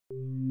In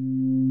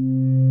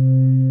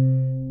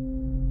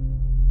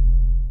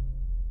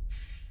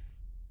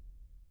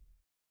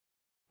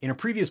a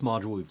previous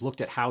module, we've looked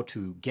at how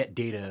to get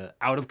data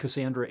out of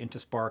Cassandra into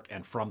Spark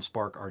and from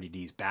Spark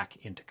RDDs back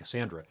into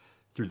Cassandra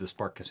through the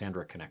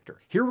Spark-Cassandra connector.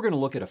 Here we're going to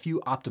look at a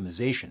few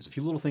optimizations, a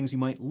few little things you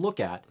might look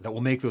at that will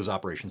make those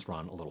operations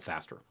run a little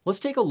faster. Let's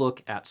take a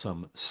look at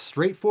some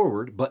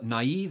straightforward but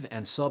naive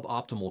and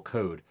suboptimal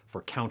code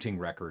for counting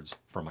records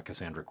from a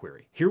Cassandra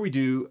query. Here we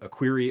do a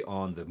query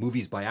on the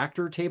movies by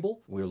actor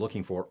table. We're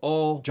looking for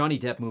all Johnny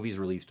Depp movies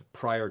released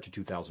prior to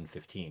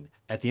 2015.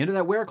 At the end of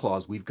that where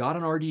clause, we've got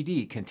an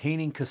RDD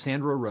containing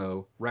Cassandra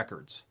row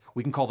records.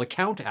 We can call the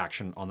count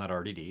action on that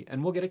RDD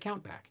and we'll get a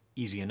count back.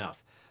 Easy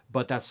enough.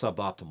 But that's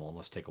suboptimal, and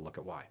let's take a look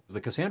at why. The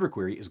Cassandra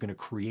query is going to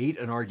create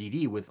an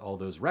RDD with all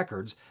those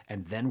records,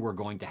 and then we're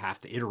going to have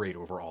to iterate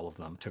over all of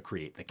them to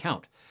create the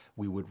count.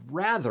 We would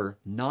rather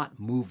not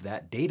move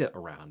that data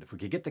around. If we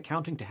could get the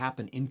counting to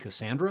happen in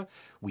Cassandra,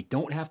 we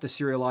don't have to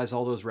serialize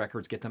all those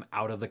records, get them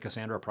out of the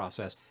Cassandra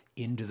process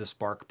into the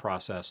Spark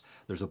process.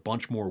 There's a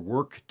bunch more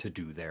work to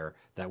do there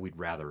that we'd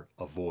rather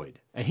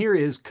avoid. And here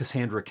is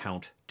Cassandra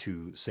count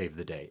to save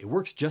the day. It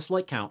works just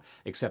like count,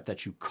 except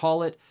that you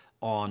call it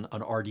on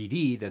an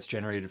RDD that's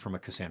generated from a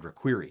Cassandra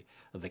query.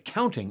 The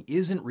counting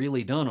isn't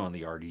really done on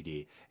the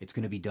RDD. It's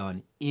going to be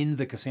done in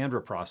the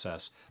Cassandra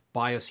process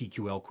by a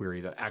CQL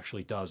query that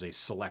actually does a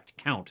select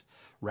count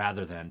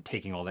rather than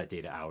taking all that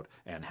data out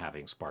and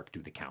having Spark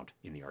do the count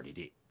in the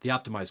RDD. The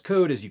optimized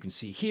code, as you can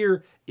see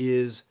here,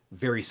 is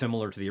very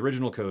similar to the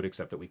original code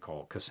except that we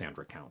call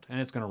Cassandra count,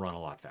 and it's going to run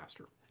a lot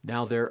faster.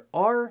 Now, there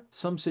are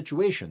some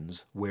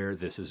situations where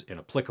this is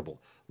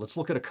inapplicable. Let's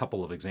look at a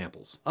couple of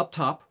examples. Up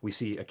top, we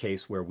see a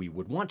case where we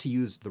would want to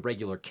use the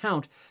regular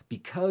count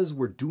because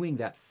we're doing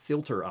that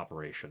filter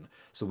operation.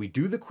 So we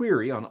do the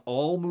query on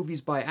all movies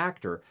by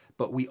actor,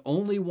 but we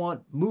only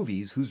want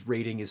movies whose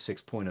rating is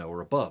 6.0 or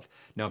above.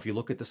 Now, if you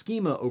look at the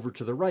schema over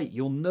to the right,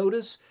 you'll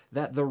notice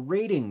that the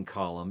rating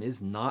column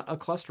is not a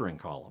clustering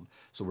column.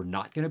 So we're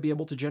not going to be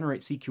able to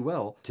generate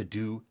CQL to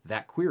do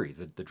that query.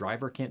 The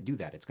driver can't do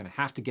that. It's going to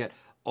have to get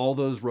all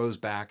those rows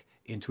back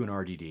into an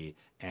RDD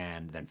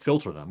and then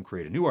filter them,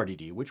 create a new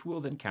RDD, which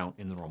will then count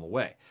in the normal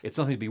way. It's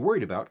nothing to be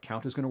worried about.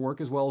 Count is going to work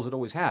as well as it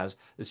always has.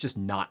 It's just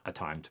not a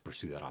time to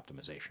pursue that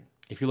optimization.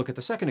 If you look at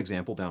the second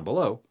example down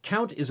below,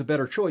 count is a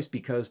better choice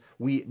because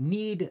we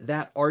need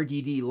that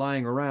RDD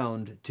lying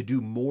around to do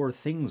more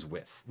things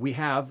with. We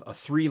have a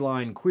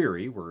 3-line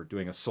query. We're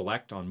doing a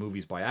select on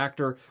movies by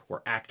actor,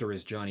 where actor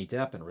is Johnny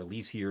Depp and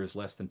release year is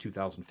less than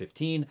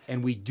 2015.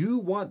 And we do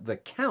want the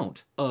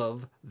count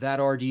of that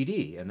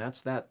RDD, and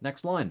that's that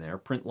next line there,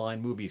 print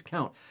line movies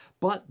count.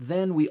 But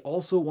then we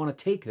also want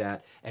to take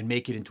that and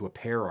make it into a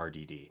pair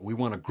RDD. We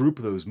want to group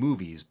those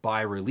movies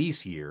by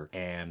release year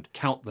and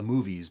count the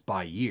movies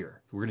by year.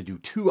 We're going to do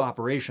 2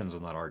 operations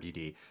on that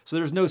RDD. So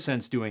there's no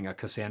sense doing a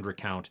Cassandra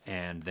count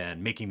and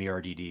then making the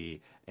RDD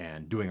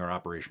and doing our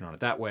operation on it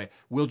that way.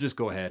 We'll just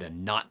go ahead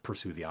and not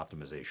pursue the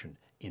optimization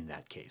in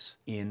that case.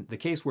 In the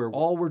case where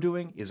all we're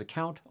doing is a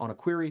count on a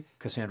query,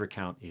 Cassandra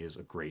count is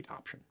a great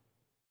option.